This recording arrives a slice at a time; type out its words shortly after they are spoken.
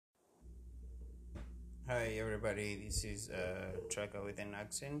Hi everybody, this is Tracker with an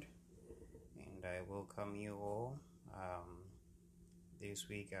Accent, and I welcome you all. This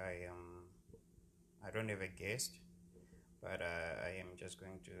week I don't have a guest, but I am just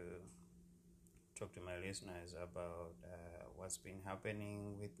going to talk to my listeners about what's been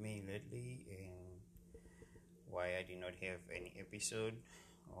happening with me lately and why I did not have any episode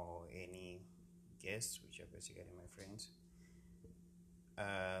or any guests, which are basically my friends.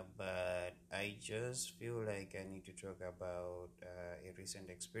 But I just feel like I need to talk about a recent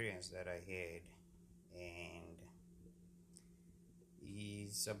experience that I had, and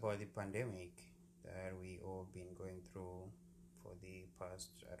it's about the pandemic that we all been going through for the past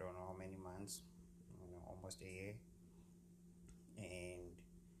I don't know how many months, almost a year, and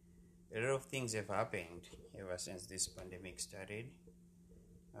a lot of things have happened ever since this pandemic started.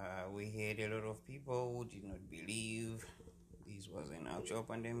 We had a lot of people who did not believe this was an actual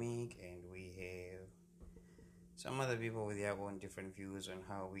pandemic, and we have some other people with their own different views on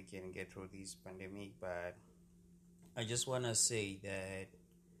how we can get through this pandemic. But I just want to say that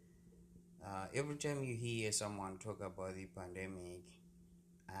every time you hear someone talk about the pandemic,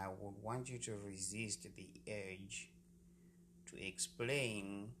 I would want you to resist the urge to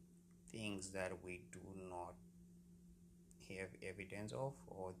explain things that we do not have evidence of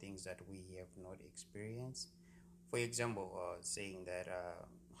or things that we have not experienced. For example, saying that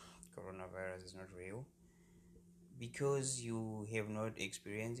coronavirus is not real because you have not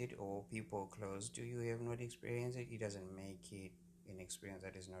experienced it, or people close to you have not experienced it. It doesn't make it an experience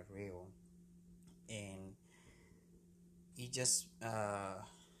that is not real, and it just uh,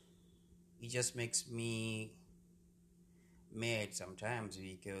 it just makes me mad sometimes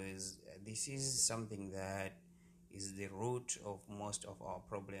because this is something that is the root of most of our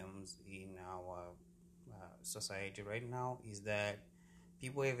problems in our society right now, is that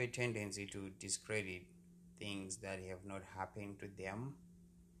people have a tendency to discredit things that have not happened to them,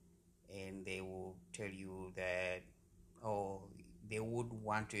 and they will tell you that, oh, they would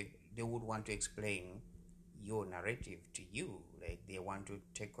want to they would want to explain your narrative to you, like they want to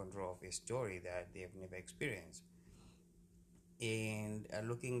take control of a story that they have never experienced. And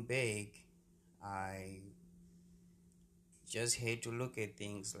looking back, I just hate to look at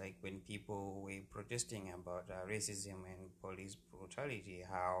things like when people were protesting about racism and police brutality,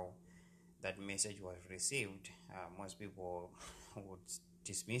 how that message was received. Most people would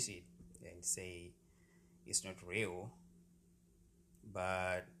dismiss it and say it's not real.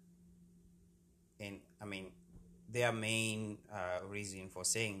 But, and I mean, their main reason for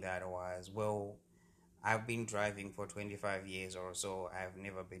saying that was, well, I've been driving for 25 years or so. I've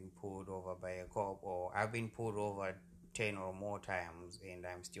never been pulled over by a cop, or I've been pulled over 10 or more times and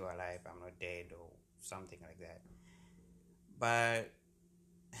I'm still alive. I'm not dead, or something like that. But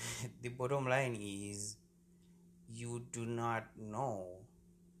the bottom line is, you do not know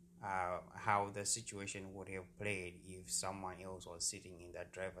how the situation would have played if someone else was sitting in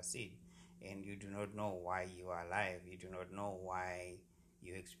that driver's seat, and you do not know why you are alive. You do not know why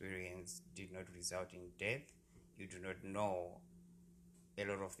your experience did not result in death. You do not know a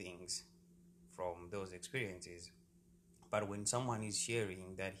lot of things from those experiences. But when someone is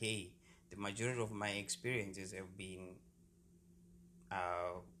sharing that, hey, the majority of my experiences have been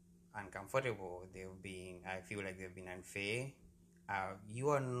uh, uncomfortable, I feel like they've been unfair, you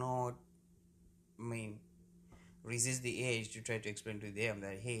are not, I mean, resist the urge to try to explain to them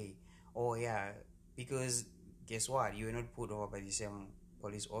that, hey, oh yeah, because guess what, you were not put over by the same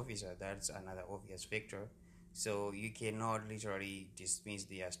police officer. That's another obvious factor. So you cannot literally dismiss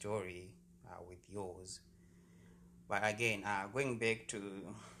their story with yours. But again, going back to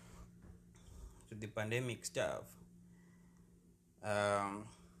the pandemic stuff, um,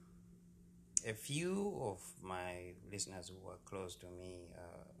 a few of my listeners who are close to me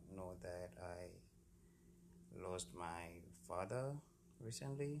know that I lost my father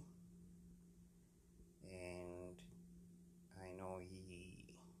recently, and I know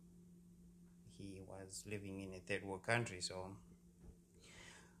he was living in a third world country, so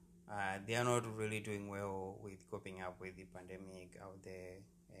they are not really doing well with coping up with the pandemic out there,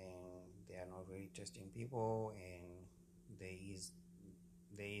 and they are not really testing people, and there is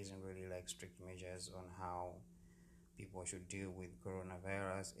there isn't really like strict measures on how people should deal with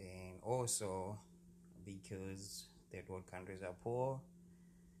coronavirus. And also, because third world countries are poor,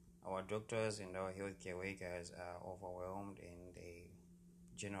 our doctors and our healthcare workers are overwhelmed, and they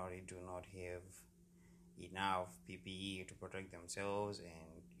generally do not have enough PPE to protect themselves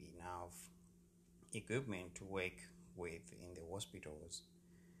and enough equipment to work with in the hospitals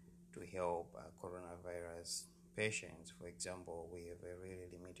to help coronavirus patients. For example, we have a really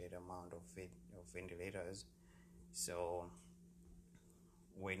limited amount of ventilators. So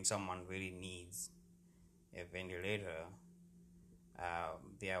when someone really needs a ventilator,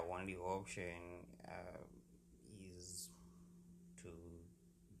 their only option is to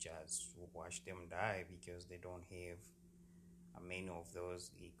just watch them die because they don't have many of those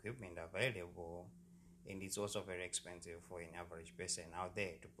equipment available, and it's also very expensive for an average person out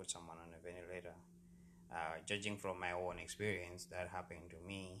there to put someone on a ventilator. Judging from my own experience, that happened to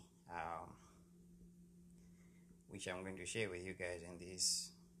me, which I'm going to share with you guys in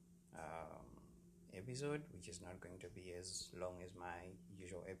this episode, which is not going to be as long as my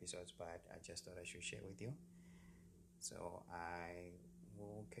usual episodes, but I just thought I should share with you. So I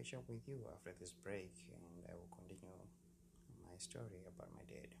will catch up with you after this break, and I will continue my story about my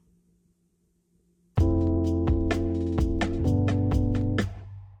dad.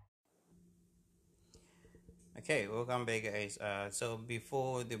 Okay, welcome back, guys. So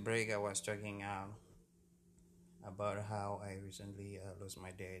before the break, I was talking about how I recently lost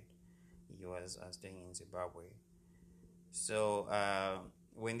my dad. He was staying in Zimbabwe. So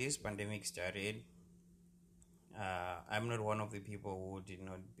when this pandemic started, I'm not one of the people who did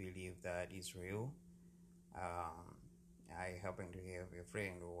not believe that it's real. I happened to have a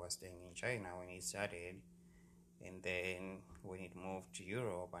friend who was staying in China when it started, and then when it moved to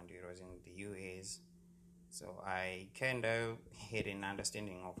Europe and it was in the US. So I kind of had an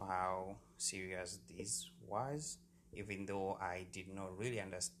understanding of how serious this was, even though I did not really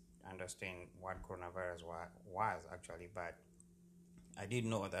understand what coronavirus was actually, but I did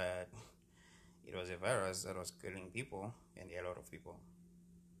know that it was a virus that was killing people and a lot of people.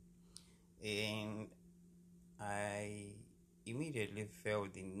 And I immediately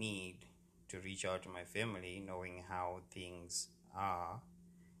felt the need to reach out to my family, knowing how things are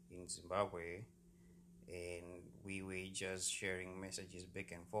in Zimbabwe, and we were just sharing messages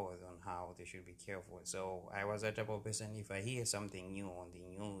back and forth on how they should be careful. So I was that type of person, if I hear something new on the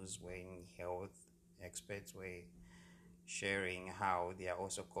news when health experts were sharing how they are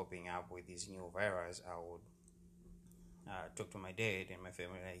also coping up with this new virus, I would talk to my dad and my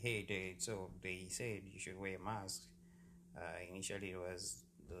family like, hey dad, so they said you should wear a mask. Initially it was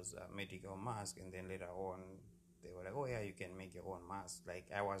those medical masks, and then later on they were like, oh yeah, you can make your own mask. Like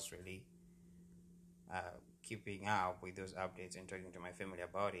I was really keeping up with those updates and talking to my family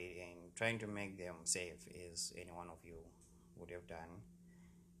about it and trying to make them safe as any one of you would have done.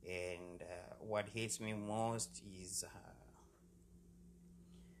 And what hits me most is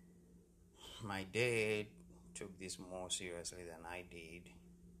my dad took this more seriously than I did.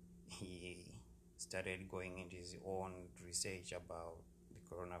 He started going into his own research about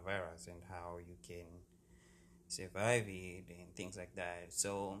the coronavirus and how you can survive it and things like that.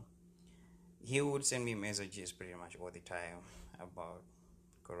 So he would send me messages pretty much all the time about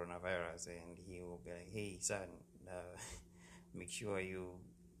coronavirus, and he will be like, hey son, make sure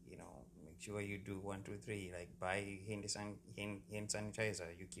make sure you do 1 2 3, like buy hand sanitizer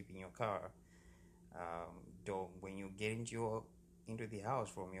you keep in your car. Don't, when you get into the house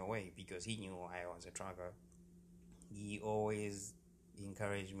from your way, because he knew I was a trucker, he always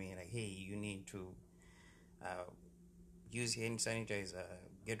encouraged me like, hey, you need to uh, use hand sanitizer,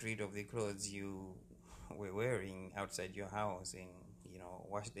 get rid of the clothes you were wearing outside your house, and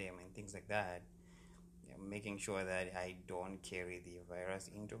wash them and things like that. Making sure that I don't carry the virus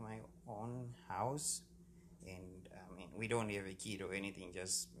into my own house. And I mean, we don't have a kid or anything,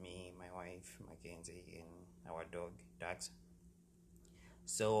 just me, my wife Mackenzie, and our dog Dax.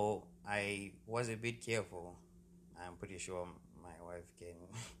 So I was a bit careful. I'm pretty sure my wife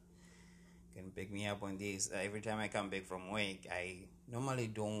can pick me up on this. Every time I come back from work, I normally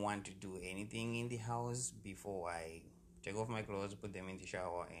don't want to do anything in the house before I take off my clothes, put them in the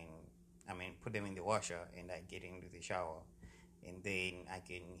shower, put them in the washer, and I get into the shower, and then I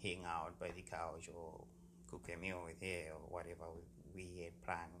can hang out by the couch or cook a meal with her or whatever we had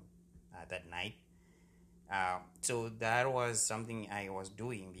planned that night. So that was something I was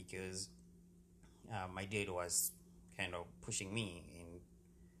doing because my dad was kind of pushing me and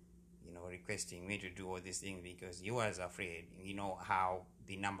requesting me to do all these things because he was afraid. How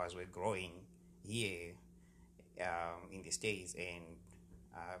the numbers were growing here in the States, and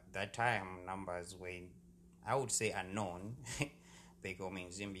that time numbers were, I would say, unknown back home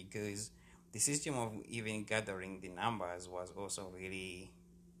in Zim, because the system of even gathering the numbers was also really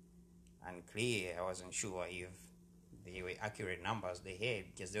unclear. I wasn't sure if they were accurate numbers they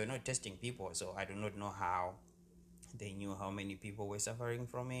had, because they were not testing people, so I do not know how they knew how many people were suffering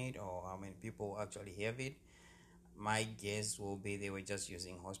from it or how many people actually have it. my guess will be they were just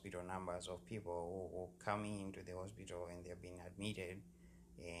using hospital numbers of people who coming into the hospital and they're being admitted,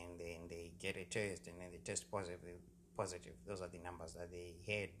 and then they get a test and then they test positive. Those are the numbers that they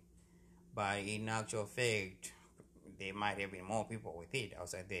had. But in actual fact, there might have been more people with it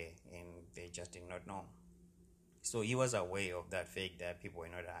outside there, and they just did not know. So he was aware of that fact that people were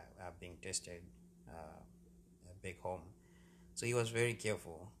not being tested back home. So he was very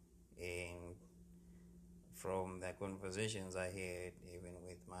careful, and from the conversations I had, even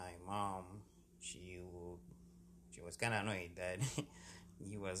with my mom, she was kind of annoyed that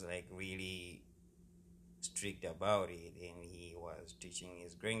he was like really strict about it, and he was teaching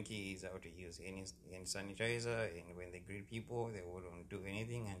his grandkids how to use hand sanitizer, and when they greet people they wouldn't do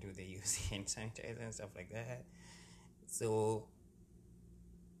anything until they use hand sanitizer and stuff like that. So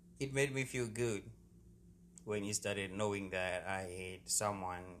it made me feel good when he started knowing that I had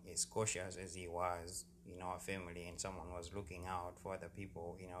someone as cautious as he was in our family, and someone was looking out for other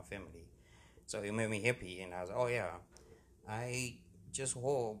people in our family. So it made me happy, and I was, oh yeah, I just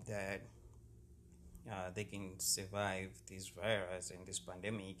hope that they can survive this virus and this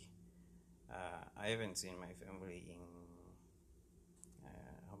pandemic. I haven't seen my family in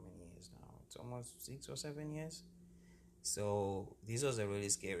how many years now? It's almost 6 or 7 years. So this was a really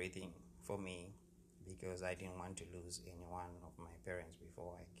scary thing for me, because I didn't want to lose any one of my parents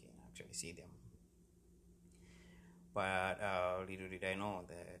before I can actually see them. But little did I know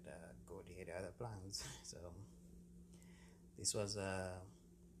that God had other plans. So this was a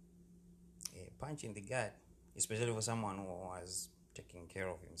punch in the gut, especially for someone who was taking care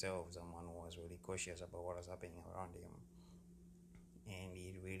of himself, someone who was really cautious about what was happening around him. And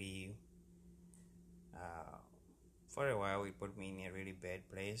it really, for a while, it put me in a really bad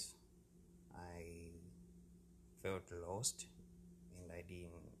place. I felt lost, and I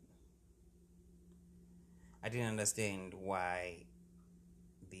didn't understand why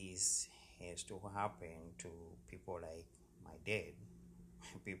this has to happen to people like my dad,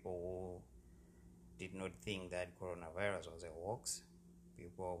 people who did not think that coronavirus was a hoax,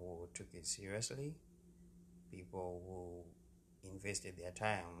 people who took it seriously, people who invested their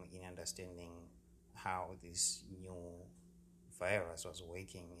time in understanding how this new virus was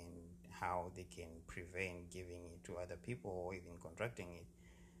working and how they can prevent giving it to other people or even contracting it.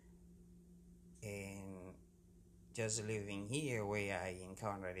 And just living here, where I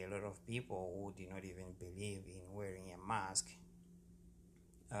encountered a lot of people who did not even believe in wearing a mask.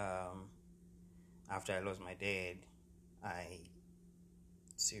 After I lost my dad, I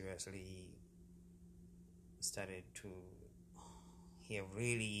seriously started to have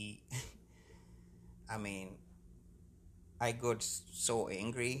really I mean, I got so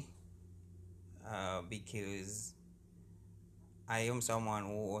angry because I am someone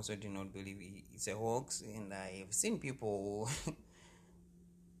who also do not believe it's a hoax, and I have seen people who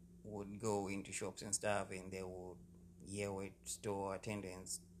would go into shops and stuff, and they would yell at store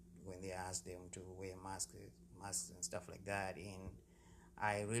attendants when they ask them to wear masks and stuff like that. And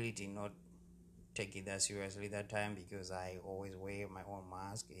I really did not take it that seriously that time, because I always wear my own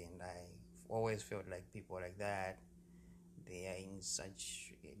mask, and I always felt like people like that, they are in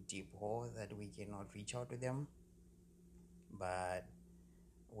such a deep hole that we cannot reach out to them. But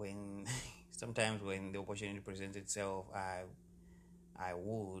when sometimes when the opportunity presents itself, I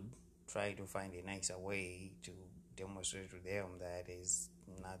would try to find a nicer way to demonstrate to them that there's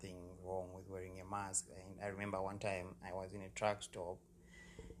nothing wrong with wearing a mask. And I remember one time I was in a truck stop,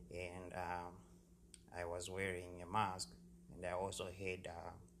 and I was wearing a mask, and I also had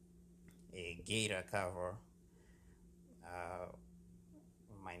a gaiter cover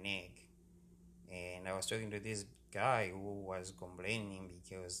on my neck. And I was talking to this guy who was complaining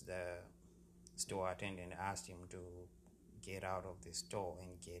because the store attendant asked him to get out of the store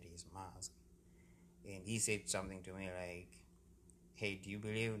and get his mask. And he said something to me like, hey, do you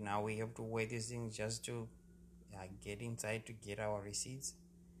believe now we have to wear these things just to get inside to get our receipts?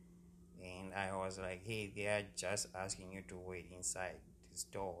 And I was like, hey, they are just asking you to wait inside the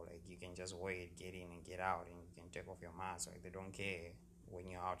store. Like, you can just wait, get in and get out, and you can take off your mask. Like, they don't care when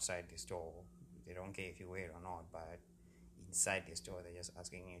you're outside the store. They don't care if you wear it or not, but inside the store, they're just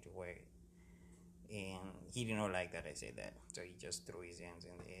asking you to wear it. And he did not like that I said that, so he just threw his hands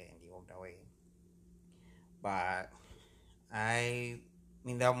in the air and he walked away. But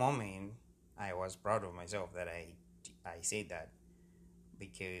in that moment, I was proud of myself that I said that,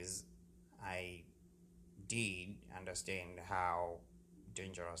 because I did understand how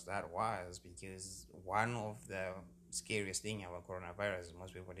dangerous that was. Because one of the scariest thing about coronavirus,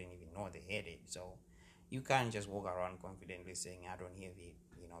 most people didn't even know they had it. So you can't just walk around confidently saying I don't have it,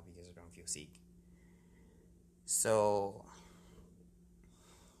 because I don't feel sick. So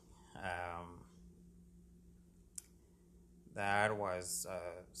um, that was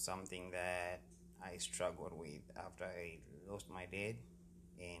something that I struggled with after I lost my dad,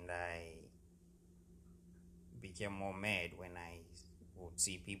 and I became more mad when I would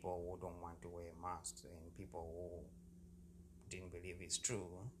see people who don't want to wear masks and people who didn't believe it's true,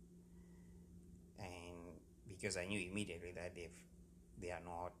 and because I knew immediately that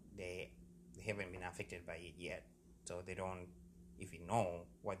they haven't been affected by it yet, so they don't even know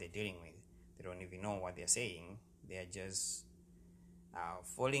what they're dealing with. They don't even know what they're saying. They are just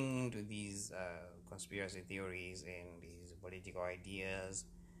falling into these conspiracy theories and these political ideas.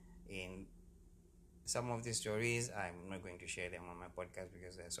 And some of these stories, I'm not going to share them on my podcast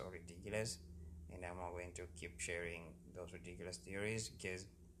because they're so ridiculous, and I'm not going to keep sharing those ridiculous theories because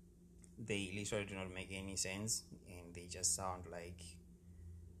they literally do not make any sense, and they just sound like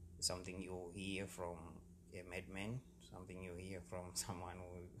something you hear from a madman, something you hear from someone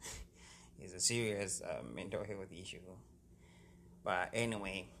who is a serious mental health issue. But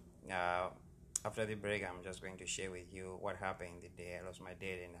anyway, after the break, I'm just going to share with you what happened the day I lost my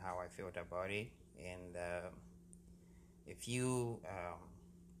dad and how I felt about it, and a few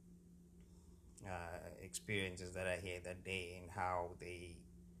experiences that I had that day and how they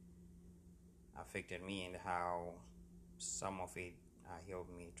affected me and how some of it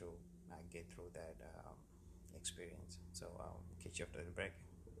helped me to get through that experience. So I'll catch you after the break.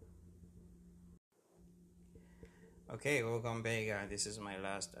 Okay, welcome back. This is my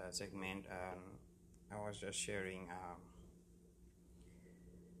last segment. I was just sharing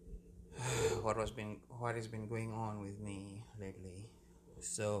what has been going on with me lately.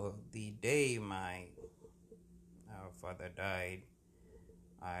 So the day my father died,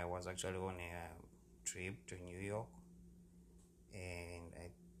 I was actually on a trip to New York, and I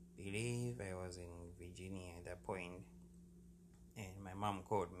believe I was in Virginia at that point. And my mom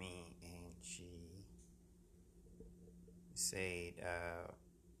called me, and she said,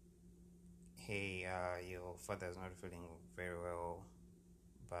 "Hey, your father's not feeling very well."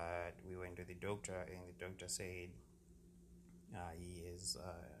 But we went to the doctor, and the doctor said he has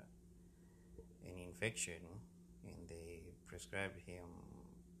an infection, and they prescribed him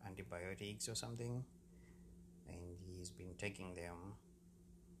antibiotics or something, and he's been taking them.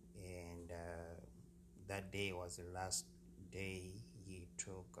 And that day was the last day he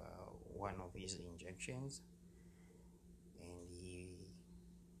took one of his injections, and he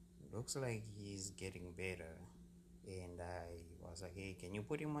looks like he's getting better. And I was like, "Hey, can you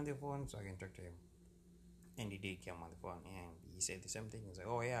put him on the phone so I can talk to him?" And he did come on the phone, and he said the same thing. He's like,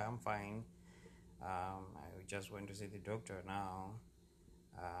 "Oh yeah, I'm fine. I just went to see the doctor now.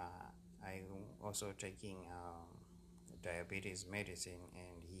 I'm also taking diabetes medicine,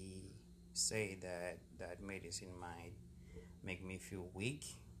 and he said that that medicine might make me feel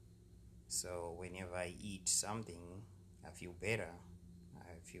weak. So whenever I eat something, I feel better.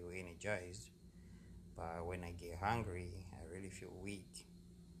 I feel energized. But when I get hungry, I really feel weak,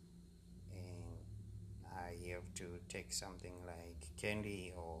 and I have to take something like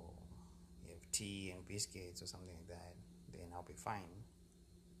candy or have tea and biscuits or something like that. Then I'll be fine."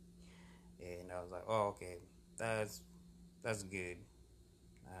 And I was like, "Oh, okay, that's good."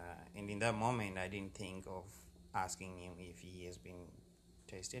 And in that moment, I didn't think of asking him if he has been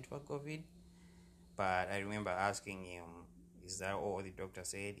tested for COVID. But I remember asking him, "Is that all the doctor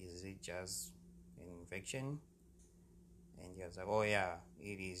said? Is it just an infection?" And he was like, "Oh yeah,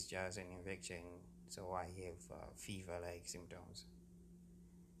 it is just an infection. So I have fever-like symptoms."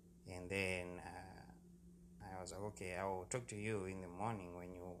 And then I was like, "Okay, I will talk to you in the morning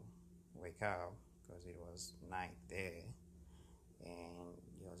when you wake up," because it was night there. And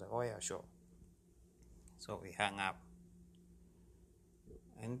he was like, "Oh yeah, sure." So we hung up.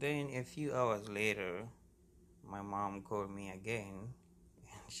 And then a few hours later, my mom called me again,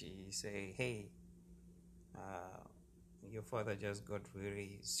 and she said, "Hey, uh, your father just got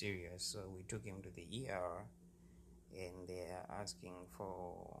very serious, so we took him to the ER, and they are asking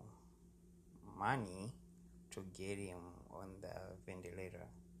for money to get him on the ventilator."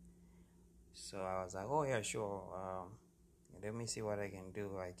 So I was like, "Oh yeah, sure. Let me see what I can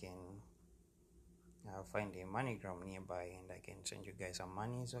do. I can find a MoneyGram nearby, and I can send you guys some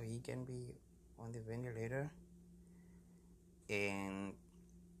money so he can be on the ventilator." And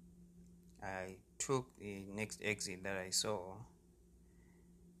I took the next exit that I saw,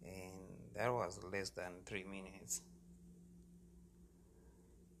 and that was less than 3 minutes.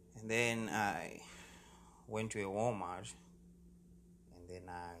 And then I went to a Walmart, and then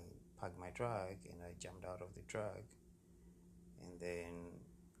I parked my truck, and I jumped out of the truck, and then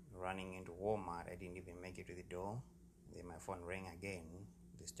running into Walmart. I didn't even make it to the door. Then my phone rang again.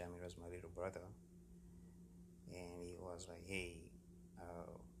 This time it was my little brother, and he was like, "Hey,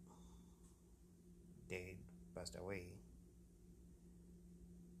 uh, Dad passed away."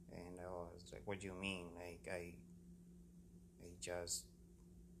 And I was like, "What do you mean? Like I just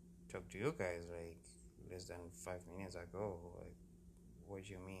talked to you guys like less than 5 minutes ago. Like, what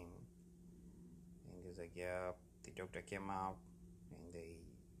do you mean?" And he's like, "Yeah, the doctor came out and they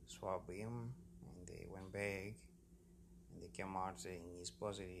swabbed him and they went back and they came out saying he's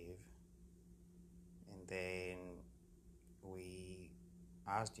positive. And then we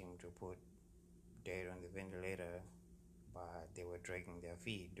asked him to put Dad on the ventilator, but they were dragging their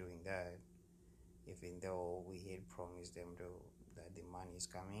feet doing that, even though we had promised them that the money is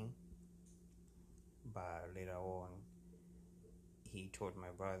coming." But later on, he told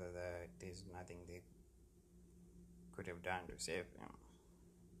my brother that there's nothing they could have done to save him.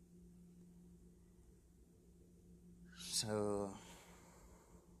 So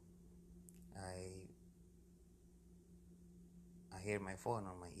I had my phone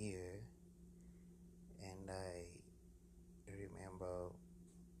on my ear, and I remember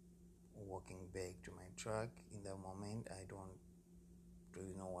walking back to my truck. In that moment, I don't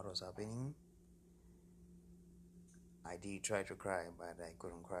really know what was happening. I did try to cry, but I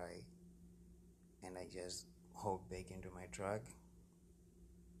couldn't cry, and I just hopped back into my truck.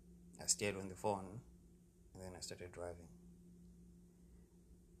 I stayed on the phone, and then I started driving,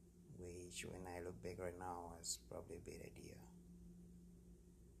 which when I look back right now was probably a bad idea,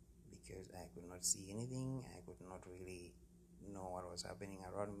 because I could not see anything. I could not really know what was happening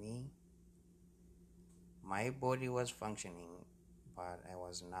around me. My body was functioning, but I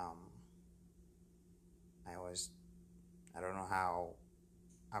was numb. I don't know how.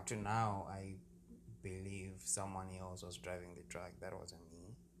 Up to now, I believe someone else was driving the truck. That wasn't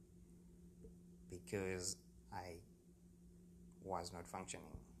me, because I was not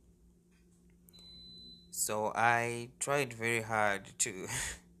functioning. So I tried very hard to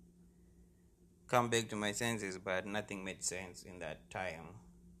come back to my senses, but nothing made sense in that time.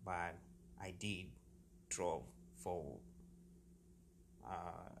 But I did drove for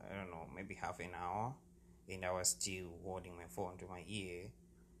I don't know, maybe half an hour, and I was still holding my phone to my ear,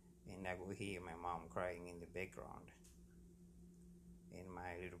 and I could hear my mom crying in the background, and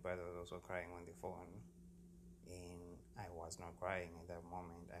my little brother was also crying on the phone, and I was not crying at that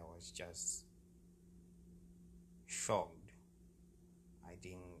moment. I was just shocked. I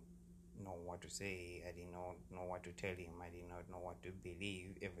didn't know what to say. I did not know what to tell him. I did not know what to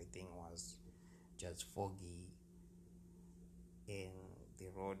believe. Everything was just foggy, and the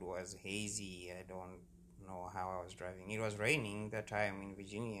road was hazy. I don't know how I was driving. It was raining that time in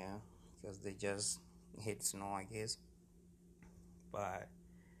Virginia, because they just hit snow, I guess. But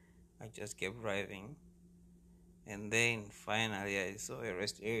I just kept driving, and then finally I saw a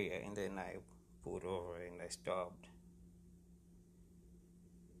rest area, and then I pulled over and I stopped,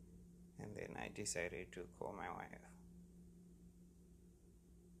 and then I decided to call my wife.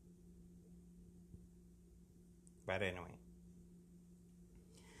 But anyway,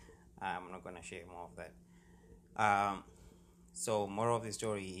 I'm not gonna share more of that. So moral of the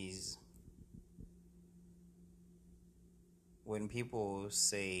story is, when people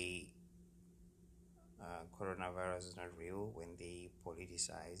say coronavirus is not real, when they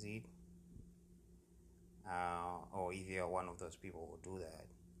politicize it, or if you are one of those people who do that,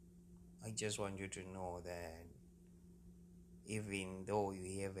 I just want you to know that even though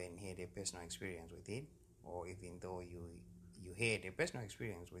you haven't had a personal experience with it, or even though you had a personal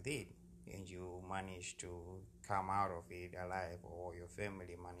experience with it, and you managed to come out of it alive, or your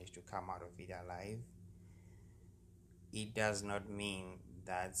family managed to come out of it alive, it does not mean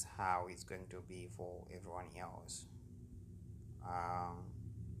that's how it's going to be for everyone else.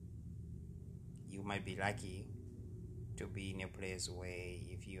 You might be lucky to be in a place where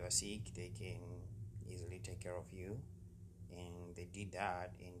if you are sick, they can easily take care of you, and they did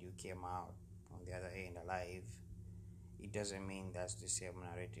that, and you came out on the other end alive. It doesn't mean that's the same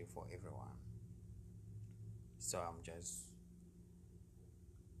narrative for everyone. So I'm just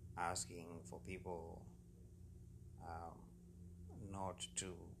asking for people not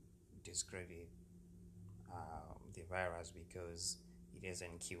to discredit the virus because it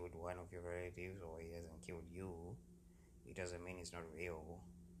hasn't killed one of your relatives, or it hasn't killed you. It doesn't mean it's not real.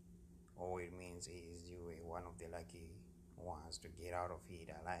 All it means is you were one of the lucky ones to get out of it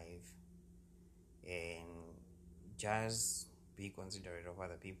alive. And just be considerate of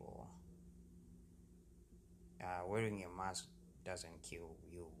other people. Wearing a mask doesn't kill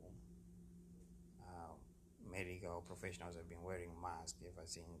you. medical professionals have been wearing masks ever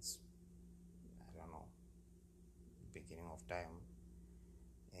since, I don't know, beginning of time,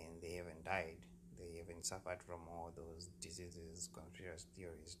 and they haven't died. They haven't suffered from all those diseases conspiracy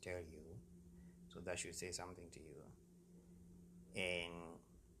theories tell you. So that should say something to you. And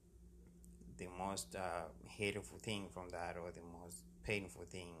the most hateful thing from that, or the most painful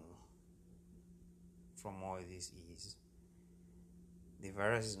thing from all this, is the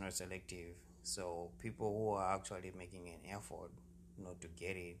virus is not selective. So people who are actually making an effort not to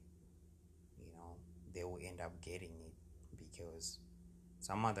get it, they will end up getting it because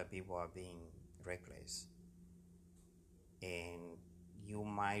some other people are being reckless. And you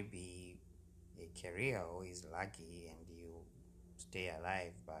might be a carrier who is lucky and you stay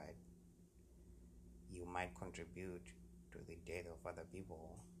alive, but you might contribute to the death of other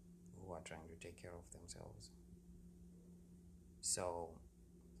people who are trying to take care of themselves. So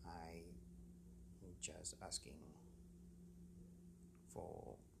I'm just asking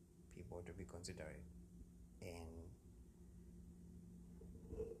for people to be considerate and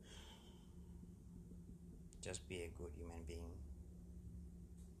just be a good human being.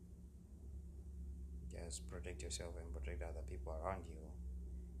 Just protect yourself and protect other people around you.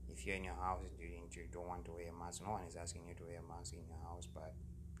 If you're in your house and you don't want to wear a mask, no one is asking you to wear a mask in your house, but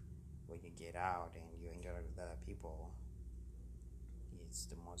when you get out and you interact with other people, it's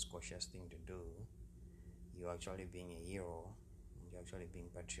the most cautious thing to do. You're actually being a hero, and you're actually being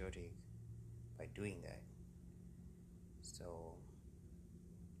patriotic by doing that. So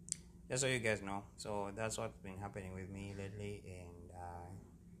just so you guys know, so that's what's been happening with me lately, and I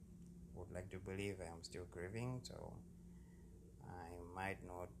would like to believe I'm still grieving, so I might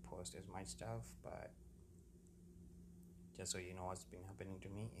not post as much stuff, but just so you know what's been happening to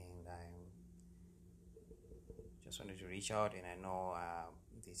me. And I just wanted to reach out, and I know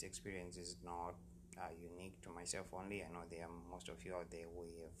this experience is not unique to myself only. I know there are most of you out there who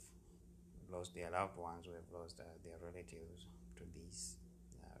have lost their loved ones, who have lost their relatives to this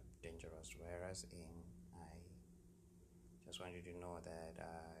dangerous virus, and I just want you to know that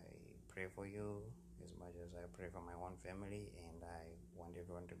I pray for you as much as I pray for my own family, and I want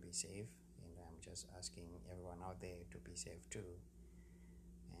everyone to be safe, and I'm just asking everyone out there to be safe too.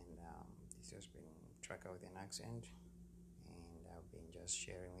 And this has been Tracker with an Accent, and I've been just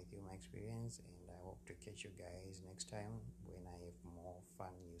sharing with you my experience, and I hope to catch you guys next time when I have more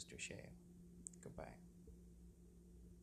fun news to share. Goodbye.